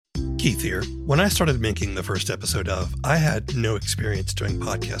Keith here. When I started making the first episode of, I had no experience doing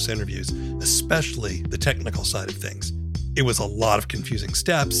podcast interviews, especially the technical side of things. It was a lot of confusing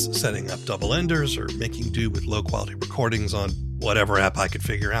steps, setting up double enders or making do with low quality recordings on whatever app I could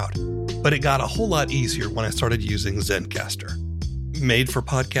figure out. But it got a whole lot easier when I started using Zencastr. Made for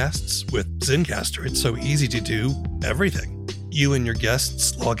podcasts, with Zencastr, it's so easy to do everything. You and your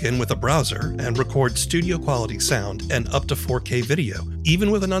guests log in with a browser and record studio quality sound and up to 4K video,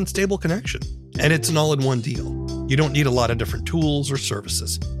 even with an unstable connection. And it's an all-in-one deal. You don't need a lot of different tools or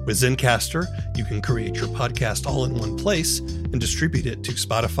services. With Zencastr, you can create your podcast all in one place and distribute it to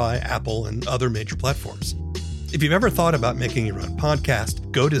Spotify, Apple, and other major platforms. If you've ever thought about making your own podcast,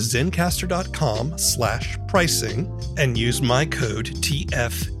 go to zencastr.com/pricing and use my code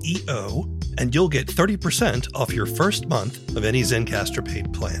TFEO, and you'll get 30% off your first month of any Zencastr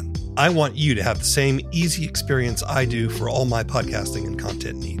paid plan. I want you to have the same easy experience I do for all my podcasting and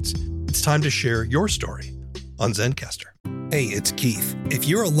content needs. It's time to share your story on Zencastr. Hey, it's Keith. If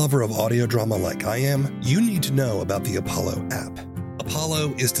you're a lover of audio drama like I am, you need to know about the Apollo app.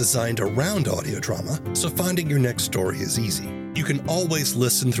 Apollo is designed around audio drama, so finding your next story is easy. You can always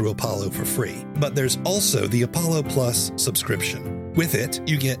listen through Apollo for free, but there's also the Apollo Plus subscription. With it,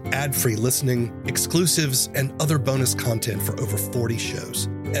 you get ad-free listening, exclusives, and other bonus content for over 40 shows.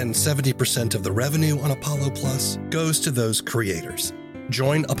 And 70% of the revenue on Apollo Plus goes to those creators.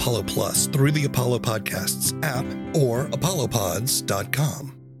 Join Apollo Plus through the Apollo Podcasts app or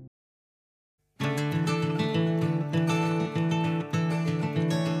apollopods.com.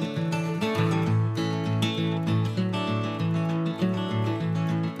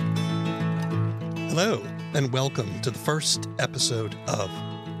 Hello, and welcome to the first episode of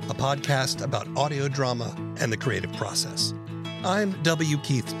a podcast about audio drama and the creative process. I'm W.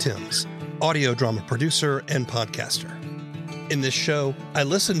 Keith Timms, audio drama producer and podcaster. In this show, I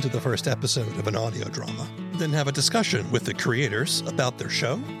listen to the first episode of an audio drama, then have a discussion with the creators about their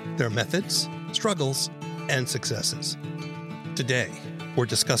show, their methods, struggles, and successes. Today, we're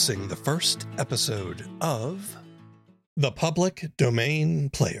discussing the first episode of The Public Domain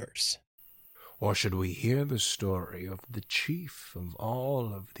Players. Or should we hear the story of the chief of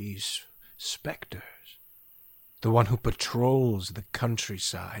all of these specters? The one who patrols the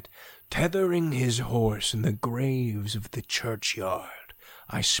countryside, tethering his horse in the graves of the churchyard.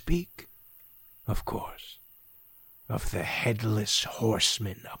 I speak, of course, of the headless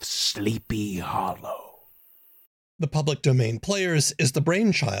horseman of Sleepy Hollow. The Public Domain Players is the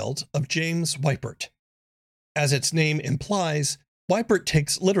brainchild of James Weipert. As its name implies, Weipert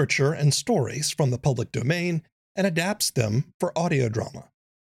takes literature and stories from the public domain and adapts them for audio drama.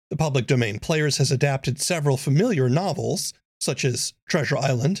 The Public Domain Players has adapted several familiar novels, such as Treasure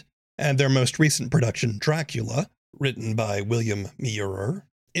Island and their most recent production Dracula, written by William Meurer,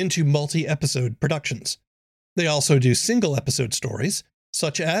 into multi-episode productions. They also do single-episode stories,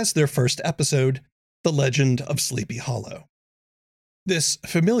 such as their first episode, The Legend of Sleepy Hollow. This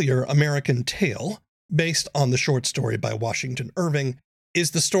familiar American tale, based on the short story by Washington Irving,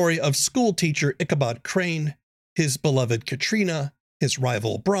 is the story of schoolteacher Ichabod Crane, his beloved Katrina, his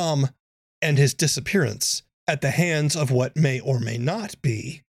rival Brom, and his disappearance at the hands of what may or may not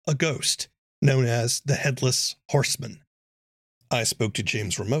be a ghost, known as the Headless Horseman. I spoke to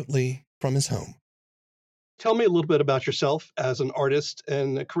James remotely from his home. Tell me a little bit about yourself as an artist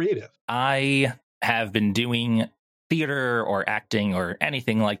and a creative. I have been doing theater or acting or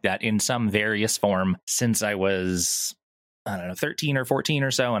anything like that in some various form since I was, 13 or 14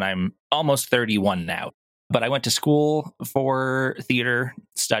 or so, and I'm almost 31 now. But I went to school for theater,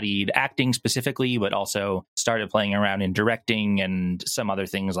 studied acting specifically, but also started playing around in directing and some other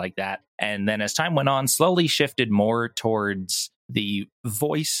things like that. And then as time went on, slowly shifted more towards the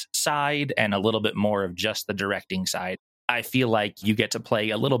voice side and a little bit more of just the directing side. I feel like you get to play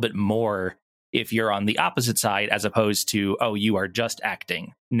a little bit more if you're on the opposite side, as opposed to, oh, you are just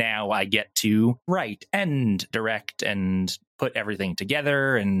acting. Now I get to write and direct and put everything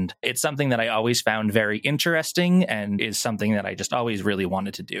together. And it's something that I always found very interesting and is something that I just always really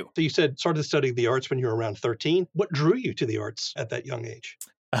wanted to do. So you said started studying the arts when you were around 13. What drew you to the arts at that young age?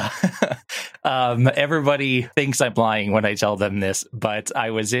 Everybody thinks I'm lying when I tell them this, but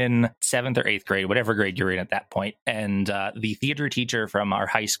I was in 7th or 8th grade, whatever grade you're in at that point. And the theater teacher from our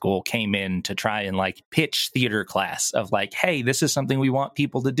high school came in to try and pitch theater class of hey, this is something we want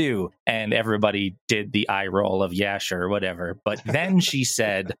people to do. And everybody did the eye roll of, yeah, sure, whatever. But then she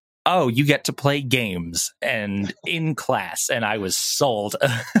said, oh, you get to play games and in class. And I was sold.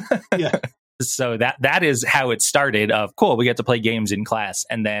 Yeah. So that is how it started of, cool, we get to play games in class.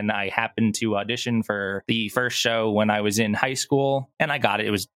 And then I happened to audition for the first show when I was in high school and I got it.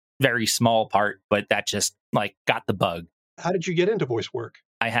 It was very small part, but that just like got the bug. How did you get into voice work?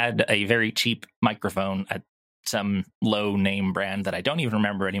 I had a very cheap microphone at some low name brand that I don't even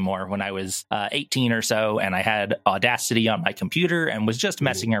remember anymore when I was 18 or so. And I had Audacity on my computer and was just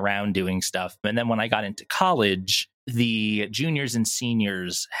messing around doing stuff. And then when I got into college, the juniors and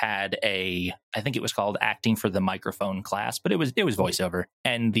seniors had I think it was called Acting for the Microphone class, but it was voiceover.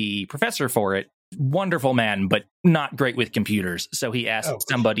 And the professor for it, wonderful man, but not great with computers. So he asked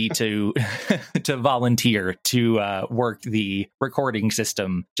somebody to to volunteer to work the recording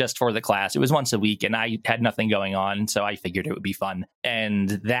system just for the class. It was once a week, and I had nothing going on, so I figured it would be fun. And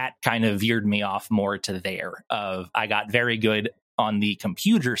that kind of veered me off more to there. I got very good on the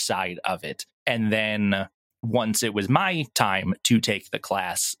computer side of it, and then once it was my time to take the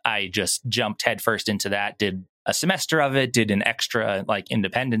class, I just jumped headfirst into that, did a semester of it, did an extra like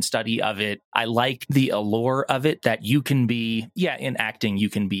independent study of it. I like the allure of it that you can be, in acting, you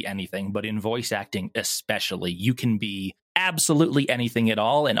can be anything, but in voice acting, especially, you can be absolutely anything at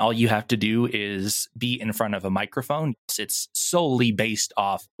all. And all you have to do is be in front of a microphone. It's solely based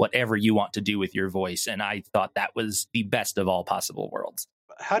off whatever you want to do with your voice. And I thought that was the best of all possible worlds.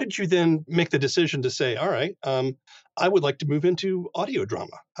 How did you then make the decision to say, all right, I would like to move into audio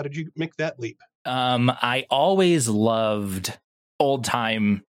drama? How did you make that leap? I always loved old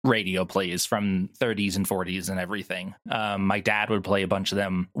time radio plays from 30s and 40s and everything. My dad would play a bunch of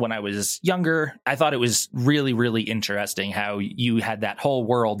them when I was younger. I thought it was really, really interesting how you had that whole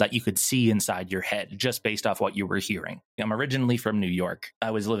world that you could see inside your head just based off what you were hearing. I'm originally from New York.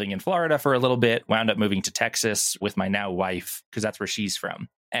 I was living in Florida for a little bit, wound up moving to Texas with my now wife because that's where she's from.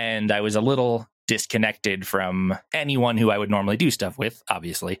 And I was a little disconnected from anyone who I would normally do stuff with,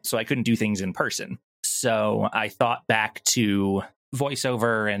 obviously. So I couldn't do things in person. So I thought back to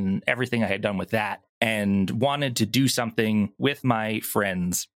voiceover and everything I had done with that and wanted to do something with my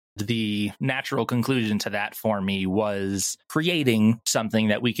friends. The natural conclusion to that for me was creating something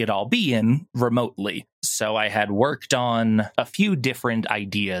that we could all be in remotely. So I had worked on a few different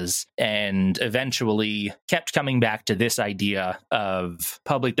ideas and eventually kept coming back to this idea of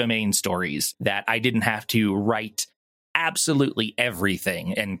public domain stories that I didn't have to write absolutely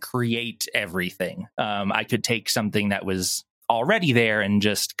everything and create everything. I could take something that was already there and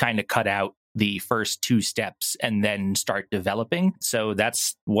just kind of cut out the first two steps and then start developing. So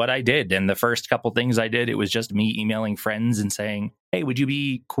that's what I did. And the first couple things I did, it was just me emailing friends and saying, hey, would you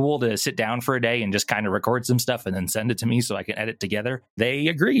be cool to sit down for a day and just kind of record some stuff and then send it to me so I can edit together? They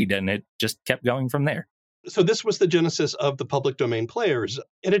agreed, and it just kept going from there. So this was the genesis of the Public Domain Players.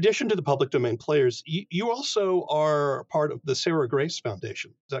 In addition to the Public Domain Players, you also are part of the Sarah Grace Foundation.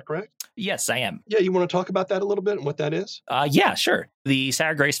 Is that correct? Yes, I am. Yeah, you want to talk about that a little bit and what that is? Yeah, sure. The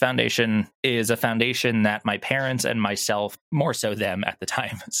Sarah Grace Foundation is a foundation that my parents and myself, more so them at the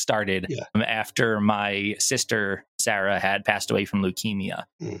time, started after my sister, Sarah, had passed away from leukemia.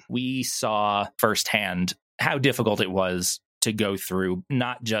 We saw firsthand how difficult it was to go through,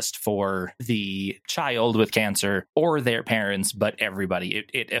 not just for the child with cancer or their parents, but everybody.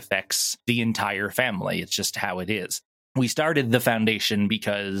 It affects the entire family. It's just how it is. We started the foundation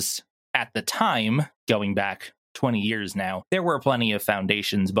because at the time, going back 20 years now, there were plenty of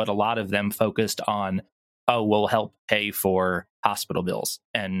foundations, but a lot of them focused on, we'll help pay for hospital bills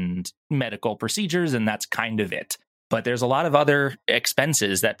and medical procedures, and that's kind of it. But there's a lot of other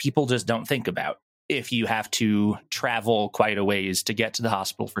expenses that people just don't think about. If you have to travel quite a ways to get to the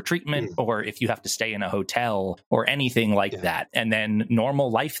hospital for treatment, or if you have to stay in a hotel or anything like that. And then normal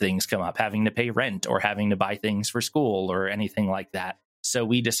life things come up, having to pay rent or having to buy things for school or anything like that. So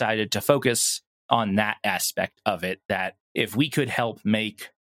we decided to focus on that aspect of it, that if we could help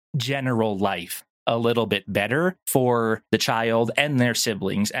make general life a little bit better for the child and their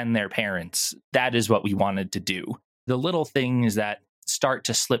siblings and their parents, that is what we wanted to do. The little things that start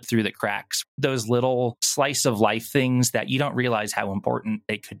to slip through the cracks, those little slice of life things that you don't realize how important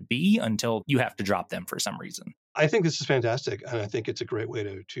they could be until you have to drop them for some reason. I think this is fantastic, and I think it's a great way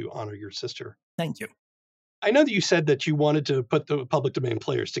to honor your sister. Thank you. I know that you said that you wanted to put the Public Domain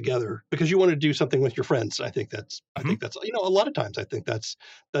Players together because you wanted to do something with your friends. I think that's a lot of times I think that's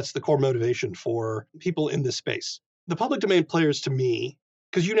the core motivation for people in this space. The Public Domain Players, to me,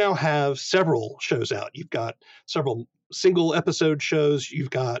 because you now have several shows out. You've got several single episode shows. You've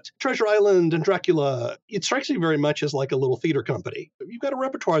got Treasure Island and Dracula. It strikes me very much as like a little theater company. You've got a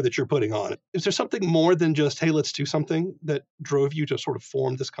repertoire that you're putting on. Is there something more than just, hey, let's do something, that drove you to sort of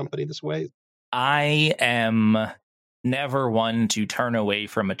form this company this way? I am never one to turn away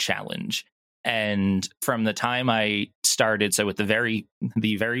from a challenge. And from the time I started, so with the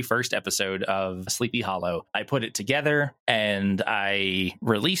very first episode of Sleepy Hollow, I put it together and I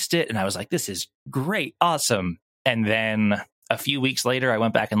released it and I was like, this is great, awesome. And then a few weeks later, I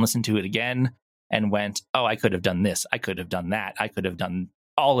went back and listened to it again and went, oh, I could have done this. I could have done that. I could have done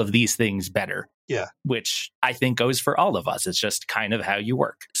all of these things better. Yeah. Which I think goes for all of us. It's just kind of how you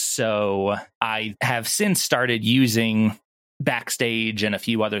work. So I have since started using Backstage and a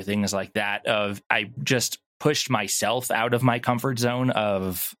few other things like that I just pushed myself out of my comfort zone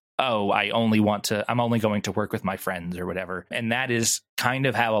of, oh, I'm only going to work with my friends or whatever. And that is kind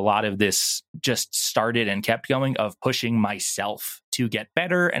of how a lot of this just started and kept going, of pushing myself to get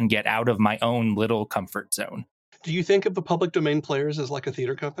better and get out of my own little comfort zone. Do you think of the Public Domain Players as like a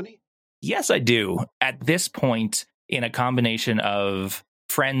theater company? Yes, I do. At this point, in a combination of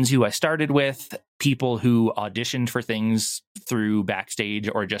friends who I started with, people who auditioned for things through Backstage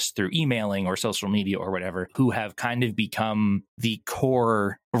or just through emailing or social media or whatever, who have kind of become the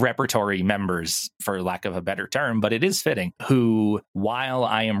core repertory members, for lack of a better term, but it is fitting, who, while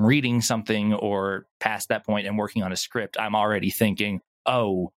I am reading something or past that point and working on a script, I'm already thinking,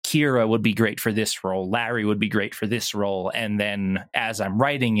 oh, Kira would be great for this role, Larry would be great for this role. And then as I'm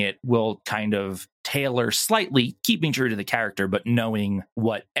writing it, we'll kind of tailor slightly, keeping true to the character, but knowing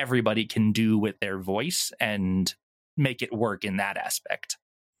what everybody can do with their voice and make it work in that aspect.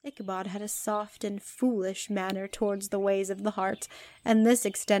 Ichabod had a soft and foolish manner towards the ways of the heart, and this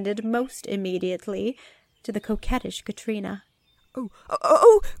extended most immediately to the coquettish Katrina.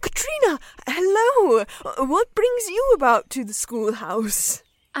 Oh, Katrina! Hello! What brings you about to the schoolhouse?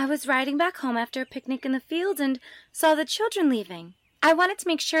 I was riding back home after a picnic in the fields and saw the children leaving. I wanted to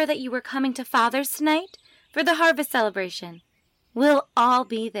make sure that you were coming to Father's tonight for the harvest celebration. We'll all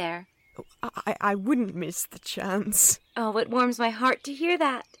be there. I wouldn't miss the chance. Oh, it warms my heart to hear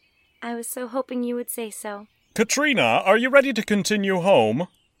that. I was so hoping you would say so. Katrina, are you ready to continue home?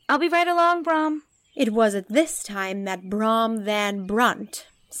 I'll be right along, Brom. It was at this time that Brom Van Brunt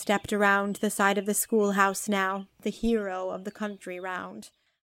stepped around the side of the schoolhouse now, the hero of the country round.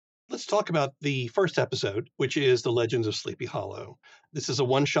 Let's talk about the first episode, which is The Legends of Sleepy Hollow. This is a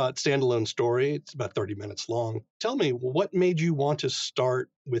one-shot standalone story. It's about 30 minutes long. Tell me, what made you want to start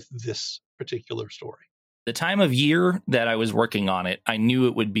with this particular story? The time of year that I was working on it, I knew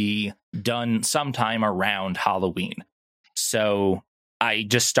it would be done sometime around Halloween. So I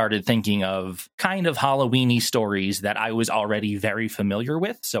just started thinking of kind of Halloween-y stories that I was already very familiar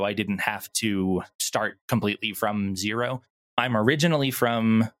with, so I didn't have to start completely from zero. I'm originally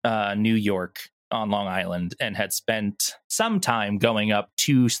from New York on Long Island and had spent some time going up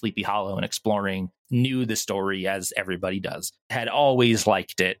to Sleepy Hollow and exploring, knew the story as everybody does, had always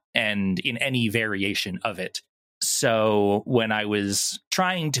liked it and in any variation of it. So when I was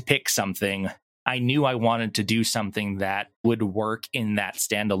trying to pick something, I knew I wanted to do something that would work in that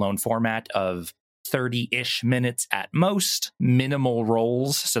standalone format of 30-ish minutes at most, minimal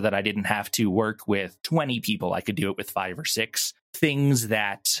roles, so that I didn't have to work with 20 people. I could do it with 5 or 6. Things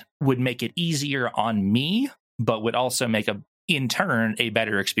that would make it easier on me, but would also make, in turn, a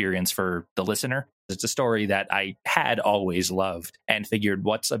better experience for the listener. It's a story that I had always loved and figured,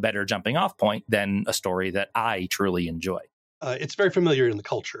 what's a better jumping off point than a story that I truly enjoy? It's very familiar in the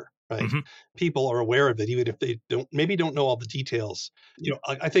culture. Right. Mm-hmm. People are aware of it, even if they don't know all the details. You know,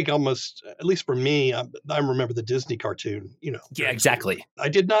 I think almost, at least for me, I remember the Disney cartoon, you know. Yeah, exactly. I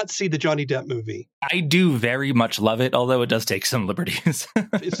did not see the Johnny Depp movie. I do very much love it, although it does take some liberties.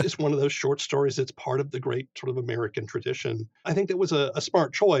 It's one of those short stories that's part of the great sort of American tradition. I think that was a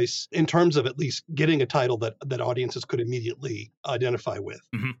smart choice in terms of at least getting a title that audiences could immediately identify with,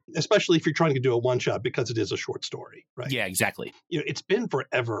 especially if you're trying to do a one-shot, because it is a short story, right? Yeah, exactly. You know, it's been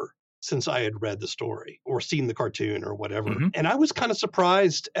forever since I had read the story or seen the cartoon or whatever. Mm-hmm. And I was kind of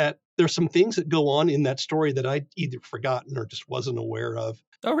surprised at, there's some things that go on in that story that I'd either forgotten or just wasn't aware of.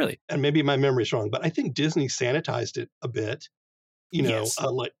 Oh, really? And maybe my memory's wrong, but I think Disney sanitized it a bit, you know, Yes.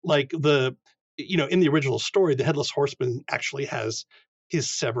 like the, you know, in the original story, the Headless Horseman actually has his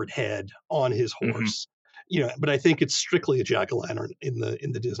severed head on his horse. You know, but I think it's strictly a jack-o'-lantern in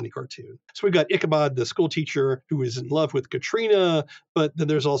the Disney cartoon. So we've got Ichabod, the school teacher, who is in love with Katrina, but then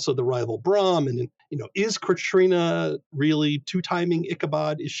there's also the rival Brom. And, you know, is Katrina really two-timing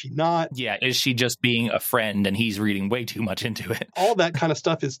Ichabod? Is she not? Yeah, is she just being a friend and he's reading way too much into it? All that kind of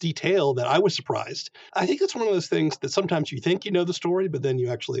stuff is detail that I was surprised. I think it's one of those things that sometimes you think you know the story, but then you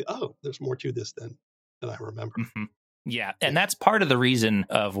actually, oh, there's more to this than I remember. Mm-hmm. Yeah, and that's part of the reason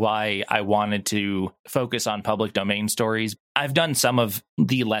of why I wanted to focus on public domain stories. I've done some of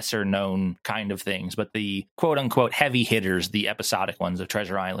the lesser known kind of things, but the quote unquote heavy hitters, the episodic ones of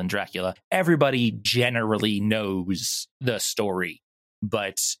Treasure Island, Dracula, everybody generally knows the story.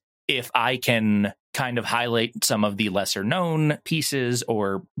 But if I can kind of highlight some of the lesser known pieces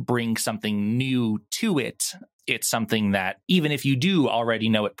or bring something new to it, it's something that even if you do already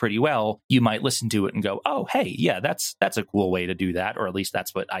know it pretty well, you might listen to it and go, oh, hey, yeah, that's a cool way to do that. Or at least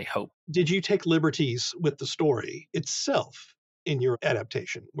that's what I hope. Did you take liberties with the story itself in your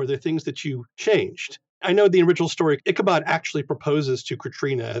adaptation? Were there things that you changed? I know the original story, Ichabod actually proposes to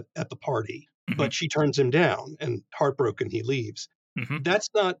Katrina at the party, but she turns him down, and heartbroken, he leaves. That's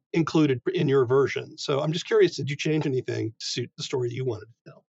not included in your version. So I'm just curious, did you change anything to suit the story you wanted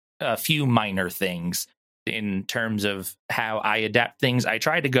to tell? A few minor things. In terms of how I adapt things, I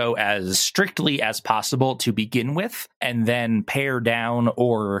try to go as strictly as possible to begin with, and then pare down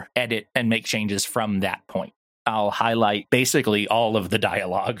or edit and make changes from that point. I'll highlight basically all of the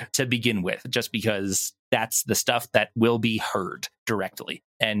dialogue to begin with, just because that's the stuff that will be heard directly.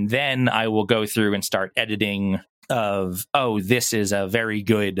 And then I will go through and start editing of, oh, this is a very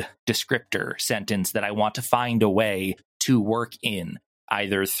good descriptor sentence that I want to find a way to work in,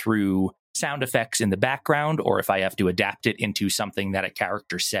 either through sound effects in the background, or if I have to adapt it into something that a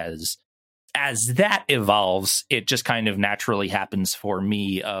character says. As that evolves, it just kind of naturally happens for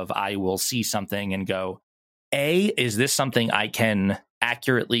me of I will see something and go, is this something I can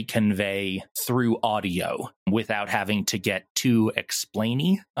accurately convey through audio without having to get too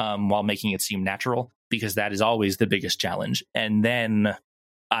explainy while making it seem natural? Because that is always the biggest challenge. And then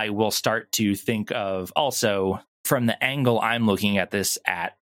I will start to think of also from the angle I'm looking at this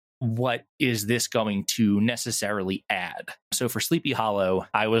at, what is this going to necessarily add? So for Sleepy Hollow,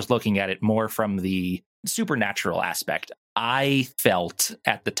 I was looking at it more from the supernatural aspect. I felt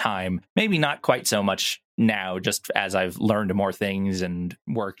at the time, maybe not quite so much now, just as I've learned more things and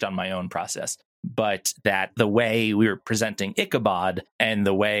worked on my own process, but that the way we were presenting Ichabod and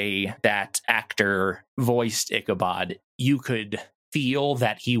the way that actor voiced Ichabod, you could feel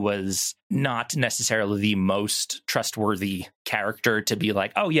that he was not necessarily the most trustworthy character to be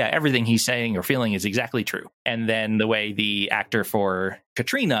like, oh yeah, everything he's saying or feeling is exactly true. And then the way the actor for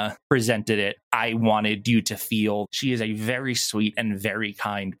Katrina presented it, I wanted you to feel she is a very sweet and very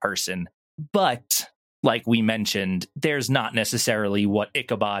kind person. But like we mentioned, there's not necessarily what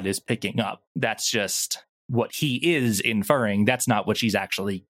Ichabod is picking up. That's just what he is inferring. That's not what she's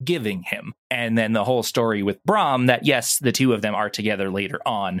actually giving him. And then the whole story with Brom, that yes, the two of them are together later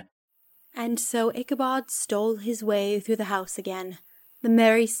on. And so Ichabod stole his way through the house again, the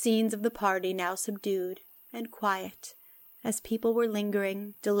merry scenes of the party now subdued and quiet, as people were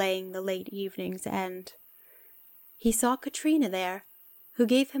lingering, delaying the late evening's end. He saw Katrina there, who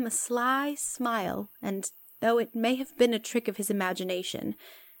gave him a sly smile, and though it may have been a trick of his imagination,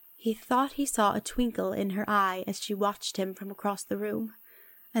 he thought he saw a twinkle in her eye as she watched him from across the room,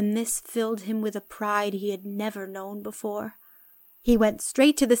 and this filled him with a pride he had never known before. He went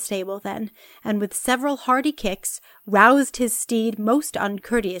straight to the stable then, and with several hearty kicks, roused his steed most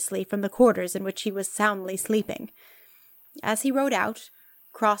uncourteously from the quarters in which he was soundly sleeping. As he rode out,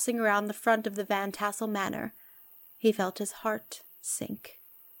 crossing around the front of the Van Tassel Manor, he felt his heart sink.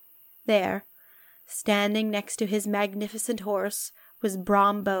 There, standing next to his magnificent horse, was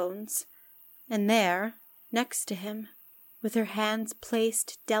Brom Bones, and there, next to him, with her hands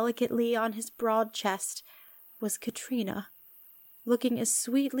placed delicately on his broad chest, was Katrina, looking as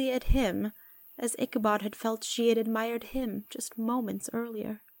sweetly at him as Ichabod had felt she had admired him just moments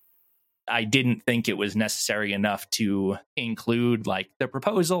earlier. I didn't think it was necessary enough to include like the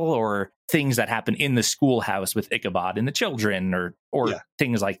proposal or things that happen in the schoolhouse with Ichabod and the children or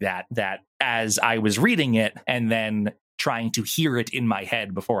things like that, that as I was reading it and then trying to hear it in my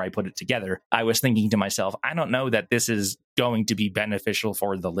head before I put it together, I was thinking to myself, I don't know that this is going to be beneficial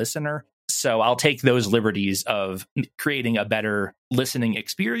for the listener. So I'll take those liberties of creating a better listening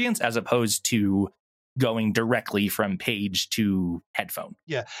experience as opposed to going directly from page to headphone.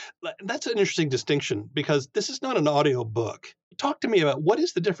 Yeah, that's an interesting distinction because this is not an audio book. Talk to me about what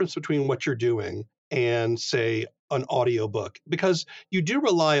is the difference between what you're doing and, say, an audio book, because you do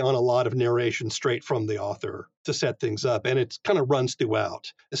rely on a lot of narration straight from the author to set things up, and it kind of runs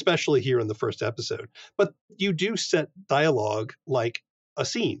throughout, especially here in the first episode. But you do set dialogue like a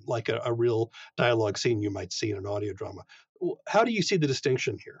scene, like a real dialogue scene you might see in an audio drama. How do you see the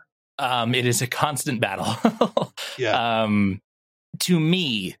distinction here? It is a constant battle. Yeah. To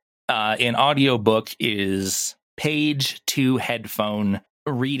me, an audiobook is page to headphone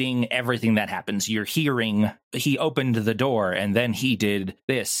reading everything that happens. You're hearing he opened the door and then he did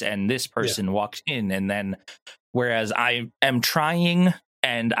this and this person walked in. And then whereas I am trying,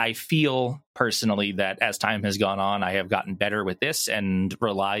 and I feel personally that as time has gone on, I have gotten better with this and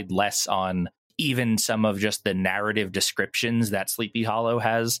relied less on even some of just the narrative descriptions that Sleepy Hollow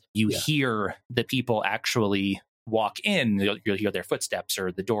has. You hear the people actually walk in, you'll hear their footsteps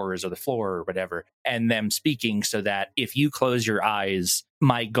or the doors or the floor or whatever, and them speaking, so that if you close your eyes,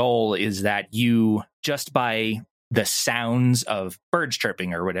 my goal is that you, just by the sounds of birds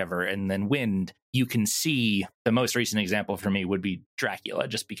chirping or whatever, and then wind, you can see. The most recent example for me would be Dracula,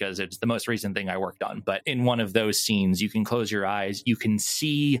 just because it's the most recent thing I worked on. But in one of those scenes, you can close your eyes, you can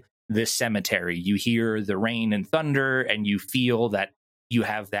see this cemetery, you hear the rain and thunder, and you feel that you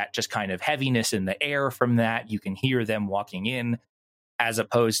have that just kind of heaviness in the air from that. You can hear them walking in, as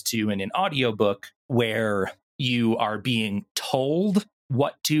opposed to in an audiobook where you are being told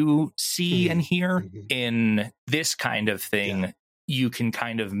what to see and hear. In this kind of thing, you can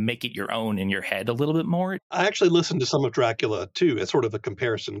kind of make it your own in your head a little bit more. I actually listened to some of Dracula too, as sort of a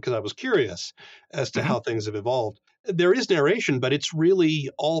comparison, because I was curious as to how things have evolved. There is narration, but it's really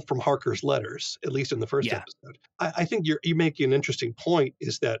all from Harker's letters, at least in the first episode. I think you make an interesting point,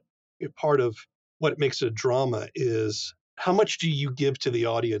 is that part of what makes it a drama is how much do you give to the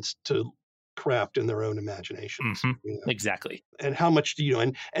audience to craft in their own imaginations? Exactly. And how much do you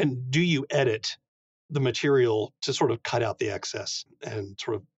know? And do you edit the material to sort of cut out the excess and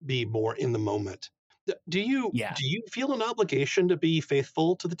sort of be more in the moment? Do you feel an obligation to be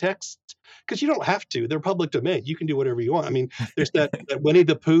faithful to the text? Because you don't have to. They're public domain. You can do whatever you want. I mean, there's that Winnie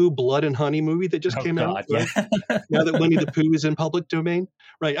the Pooh Blood and Honey movie that just came out. Right? Now that Winnie the Pooh is in public domain.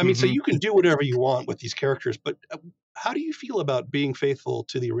 Right. I mean, so you can do whatever you want with these characters. But how do you feel about being faithful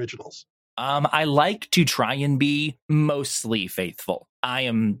to the originals? I like to try and be mostly faithful. I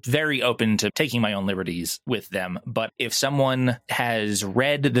am very open to taking my own liberties with them. But if someone has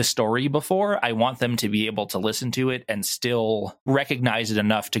read the story before, I want them to be able to listen to it and still recognize it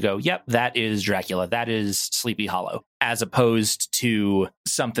enough to go, yep, that is Dracula. That is Sleepy Hollow. As opposed to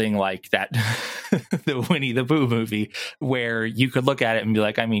something like that, the Winnie the Pooh movie, where you could look at it and be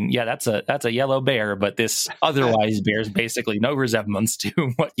like, I mean, yeah, that's a yellow bear, but this otherwise bears basically no resemblance to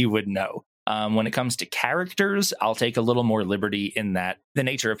what you would know. When it comes to characters, I'll take a little more liberty in that the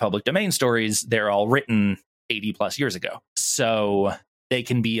nature of public domain stories, they're all written 80 plus years ago. So they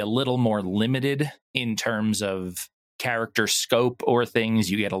can be a little more limited in terms of character scope or things.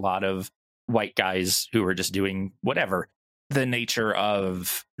 You get a lot of white guys who are just doing whatever. The nature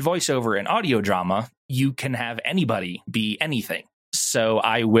of voiceover and audio drama, you can have anybody be anything. So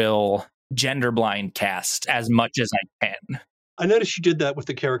I will gender blind cast as much as I can. I noticed you did that with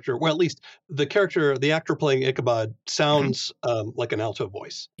the character. Well, at least the actor playing Ichabod sounds like an alto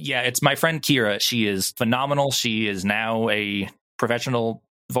voice. Yeah, it's my friend Kira. She is phenomenal. She is now a professional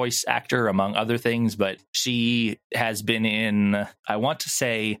voice actor, among other things, but she has been in, I want to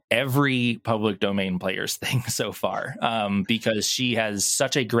say, every public domain players thing so far, because she has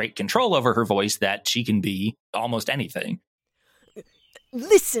such a great control over her voice that she can be almost anything.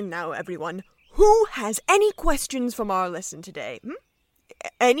 Listen now, everyone. Who has any questions from our lesson today?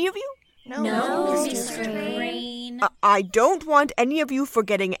 Any of you? No, Mr. Crane. I don't want any of you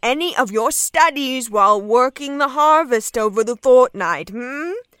forgetting any of your studies while working the harvest over the fortnight,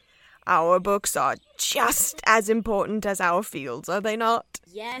 Our books are just as important as our fields, are they not?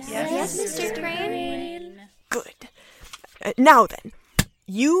 Yes, Mr. Crane. Good. Now then,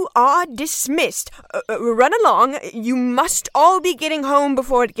 you are dismissed. Run along. You must all be getting home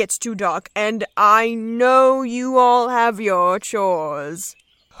before it gets too dark, and I know you all have your chores.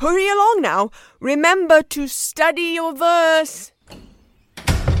 Hurry along now. Remember to study your verse.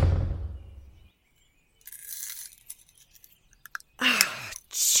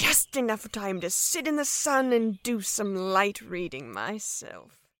 Just enough time to sit in the sun and do some light reading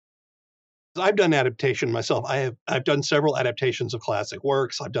myself. I've done adaptation myself. I've done several adaptations of classic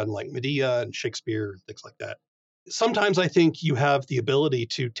works. I've done like Medea and Shakespeare, things like that. Sometimes I think you have the ability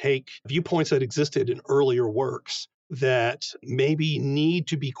to take viewpoints that existed in earlier works that maybe need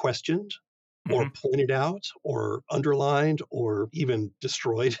to be questioned or pointed out or underlined or even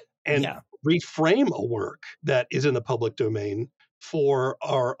destroyed and reframe a work that is in the public domain for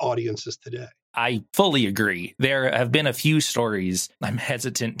our audiences today. I fully agree. There have been a few stories. I'm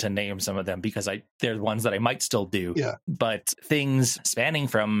hesitant to name some of them because they're ones that I might still do. Yeah. But things spanning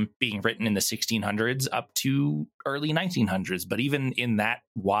from being written in the 1600s up to early 1900s. But even in that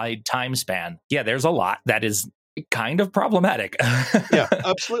wide time span, there's a lot that is kind of problematic. Yeah,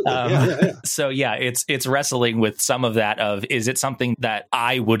 absolutely. So yeah, it's wrestling with some of that of, is it something that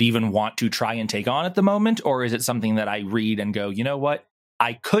I would even want to try and take on at the moment? Or is it something that I read and go, you know what?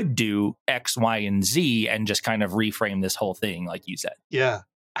 I could do X, Y, and Z and just kind of reframe this whole thing, like you said. Yeah.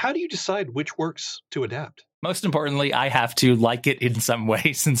 How do you decide which works to adapt? Most importantly, I have to like it in some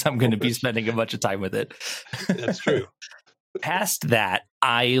way since I'm going to be spending a bunch of time with it. That's true. Past that,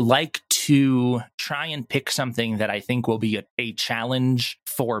 I like to try and pick something that I think will be a challenge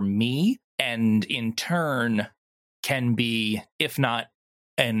for me, and in turn can be, if not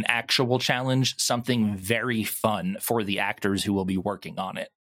an actual challenge, something very fun for the actors who will be working on it.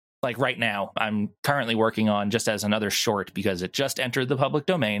 Like right now, I'm currently working on, just as another short because it just entered the public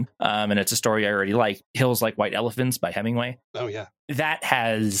domain, and it's a story I already like, Hills Like White Elephants by Hemingway. Oh, yeah. That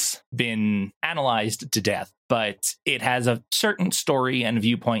has been analyzed to death, but it has a certain story and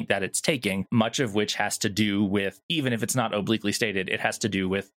viewpoint that it's taking, much of which has to do with, even if it's not obliquely stated, it has to do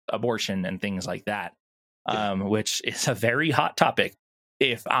with abortion and things like that, which is a very hot topic.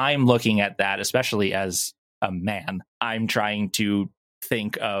 If I'm looking at that, especially as a man, I'm trying to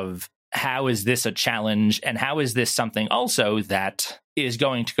think of, how is this a challenge, and how is this something also that is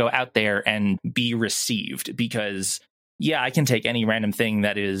going to go out there and be received? Because yeah, I can take any random thing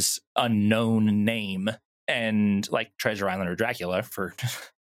that is a known name, and like Treasure Island or Dracula for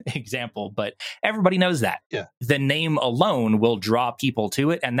example, but everybody knows that. Yeah. The name alone will draw people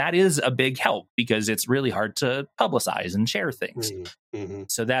to it, and that is a big help because it's really hard to publicize and share things. Mm-hmm.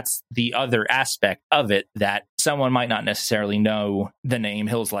 So that's the other aspect of it, that someone might not necessarily know the name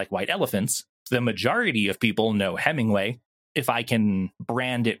Hills Like White Elephants. The majority of people know Hemingway. If I can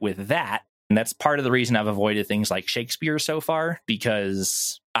brand it with that, and that's part of the reason I've avoided things like Shakespeare so far,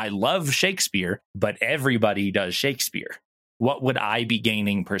 because I love Shakespeare, but everybody does Shakespeare. What would I be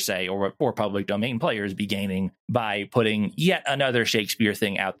gaining per se, or public domain players be gaining by putting yet another Shakespeare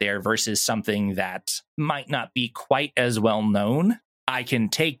thing out there versus something that might not be quite as well known? I can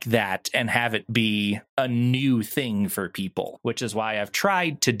take that and have it be a new thing for people, which is why I've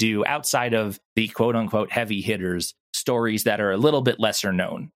tried to do, outside of the quote unquote heavy hitters, stories that are a little bit lesser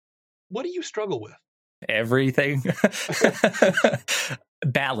known. What do you struggle with? Everything.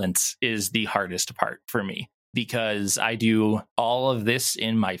 Balance is the hardest part for me, because I do all of this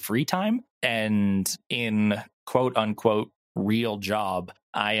in my free time, and in quote unquote real job,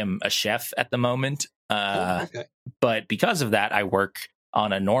 I am a chef at the moment. Okay. But because of that, I work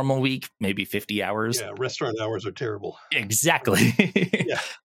on a normal week, maybe 50 hours. Yeah, restaurant hours are terrible. Exactly. Yeah.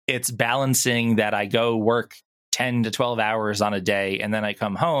 It's balancing that I go work 10 to 12 hours on a day, and then I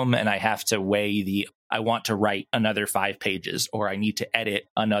come home and I have to weigh I want to write another 5 pages, or I need to edit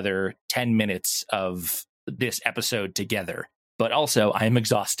another 10 minutes of this episode together. But also I'm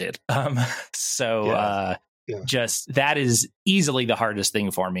exhausted. Just that is easily the hardest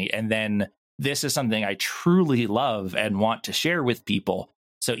thing for me. And then this is something I truly love and want to share with people.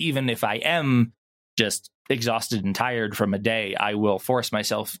 So even if I am just exhausted and tired from a day, I will force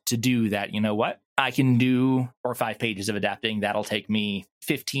myself to do that. You know what? I can do 4 or 5 pages of adapting. That'll take me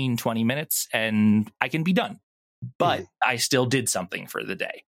 15, 20 minutes and I can be done. But I still did something for the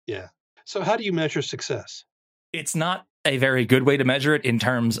day. Yeah. So how do you measure success? It's not a very good way to measure it in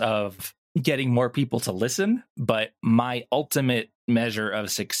terms of getting more people to listen, but my ultimate measure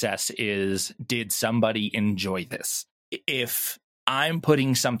of success is, did somebody enjoy this? If I'm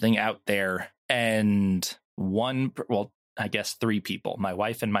putting something out there and I guess 3 people, my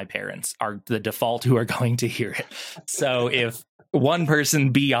wife and my parents, are the default who are going to hear it. So if one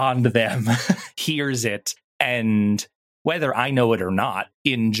person beyond them hears it, and whether I know it or not,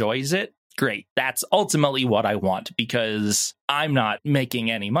 enjoys it, great. That's ultimately what I want, because I'm not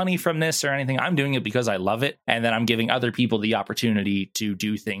making any money from this or anything. I'm doing it because I love it. And then I'm giving other people the opportunity to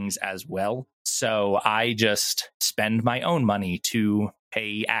do things as well. So I just spend my own money to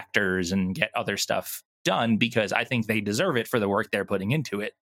pay actors and get other stuff done because I think they deserve it for the work they're putting into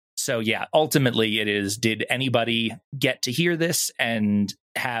it. So yeah, ultimately it is, did anybody get to hear this and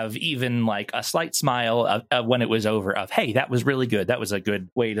have even like a slight smile of when it was over of, hey, that was really good. That was a good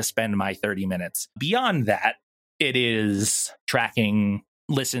way to spend my 30 minutes. Beyond that, it is tracking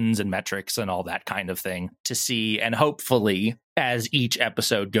listens and metrics and all that kind of thing to see. And hopefully, as each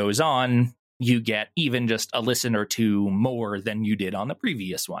episode goes on, you get even just a listen or 2 more than you did on the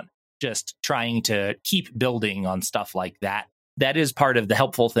previous one. Just trying to keep building on stuff like that. That is part of the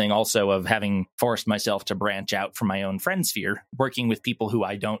helpful thing also of having forced myself to branch out from my own friend sphere, working with people who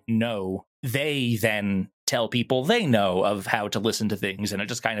I don't know. They then tell people they know of how to listen to things, and it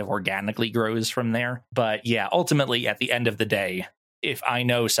just kind of organically grows from there. But yeah, ultimately, at the end of the day, if I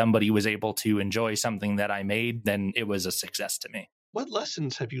know somebody was able to enjoy something that I made, then it was a success to me. What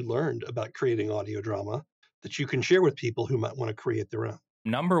lessons have you learned about creating audio drama that you can share with people who might want to create their own?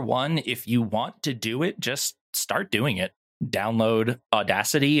 Number one, if you want to do it, just start doing it. Download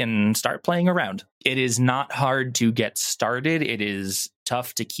Audacity and start playing around. It is not hard to get started. It is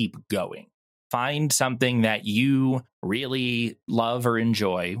tough to keep going. Find something that you really love or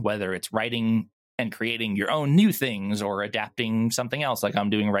enjoy, whether it's writing and creating your own new things or adapting something else like I'm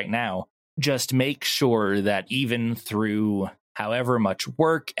doing right now. Just make sure that even through however much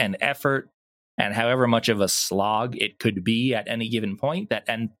work and effort and however much of a slog it could be at any given point, that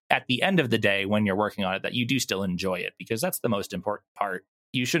and at the end of the day, when you're working on it, that you do still enjoy it, because that's the most important part.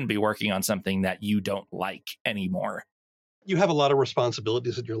 You shouldn't be working on something that you don't like anymore. You have a lot of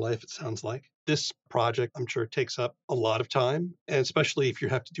responsibilities in your life, it sounds like. This project, I'm sure, takes up a lot of time, and especially if you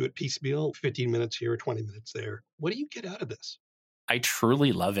have to do it piecemeal, 15 minutes here, 20 minutes there. What do you get out of this? I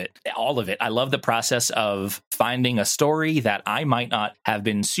truly love it. All of it. I love the process of finding a story that I might not have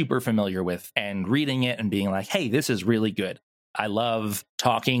been super familiar with and reading it and being like, hey, this is really good. I love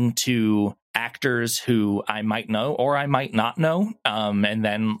talking to actors who I might know or I might not know, and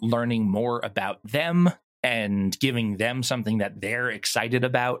then learning more about them and giving them something that they're excited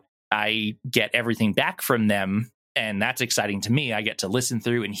about. I get everything back from them, and that's exciting to me. I get to listen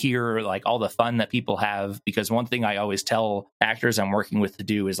through and hear like all the fun that people have, because one thing I always tell actors I'm working with to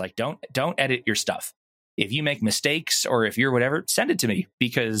do is like, don't edit your stuff. If you make mistakes or if you're whatever, send it to me,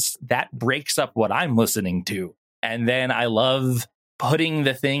 because that breaks up what I'm listening to. And then I love putting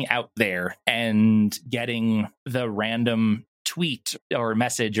the thing out there and getting the random tweet or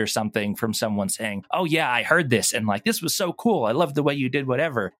message or something from someone saying, oh yeah, I heard this and like, this was so cool. I love the way you did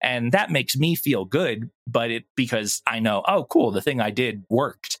whatever. And that makes me feel good, because I know, oh cool, the thing I did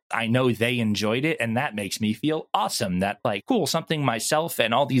worked. I know they enjoyed it, and that makes me feel awesome that like, cool, something myself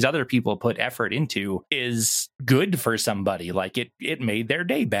and all these other people put effort into is good for somebody. Like it made their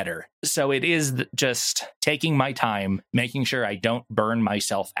day better. So it is just taking my time, making sure I don't burn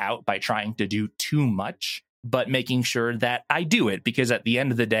myself out by trying to do too much, but making sure that I do it, because at the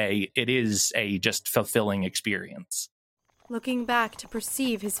end of the day, it is a just fulfilling experience. Looking back to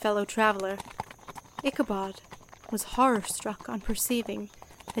perceive his fellow traveler, Ichabod was horror-struck on perceiving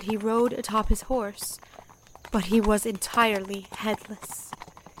that he rode atop his horse, but he was entirely headless.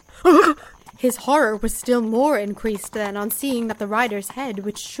 His horror was still more increased then on seeing that the rider's head,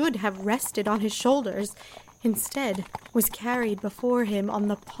 which should have rested on his shoulders, instead was carried before him on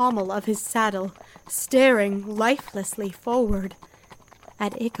the pommel of his saddle, staring lifelessly forward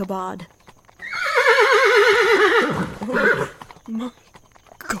at Ichabod. My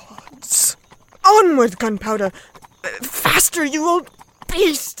gods! Onward, Gunpowder! Faster, you old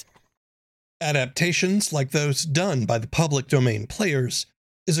beast! Adaptations like those done by the public domain players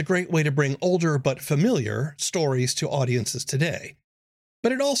is a great way to bring older but familiar stories to audiences today.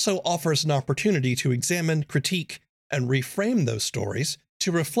 But it also offers an opportunity to examine, critique, and reframe those stories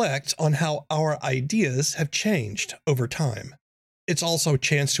to reflect on how our ideas have changed over time. It's also a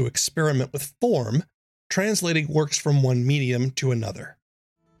chance to experiment with form, translating works from one medium to another.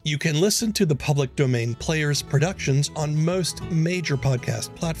 You can listen to the Public Domain Players productions on most major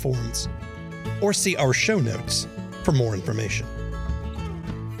podcast platforms, or see our show notes for more information.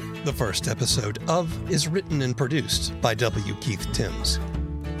 The first episode of is written and produced by W. Keith Timms.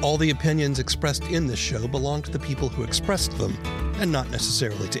 All the opinions expressed in this show belong to the people who expressed them, and not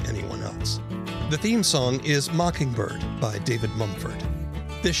necessarily to anyone else. The theme song is Mockingbird by David Mumford.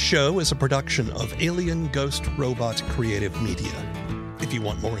 This show is a production of Alien Ghost Robot Creative Media. If you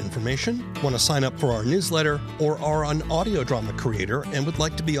want more information, want to sign up for our newsletter, or are an audio drama creator and would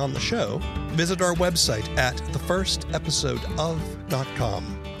like to be on the show, visit our website at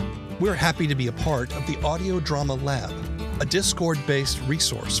thefirstepisodeof.com. We're happy to be a part of the Audio Drama Lab, a Discord-based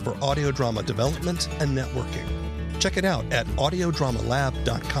resource for audio drama development and networking. Check it out at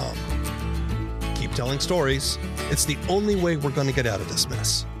audiodramalab.com. Keep telling stories. It's the only way we're going to get out of this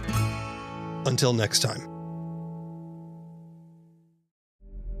mess. Until next time.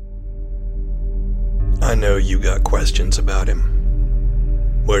 I know you got questions about him.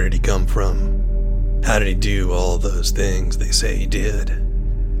 Where did he come from? How did he do all those things they say he did?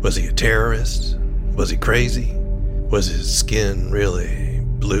 Was he a terrorist? Was he crazy? Was his skin really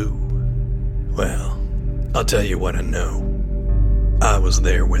blue? Well, I'll tell you what I know. I was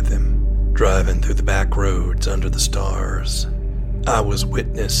there with him, driving through the back roads under the stars. I was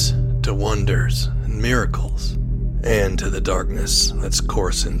witness to wonders and miracles, and to the darkness that's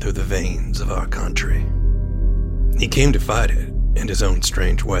coursing through the veins of our country. He came to fight it in his own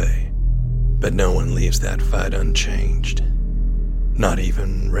strange way, but no one leaves that fight unchanged. Not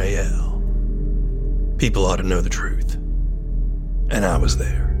even Rael. People ought to know the truth. And I was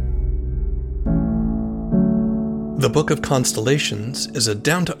there. The Book of Constellations is a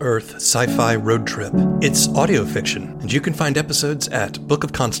down-to-earth sci-fi road trip. It's audio fiction, and you can find episodes at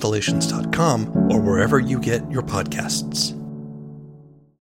bookofconstellations.com or wherever you get your podcasts.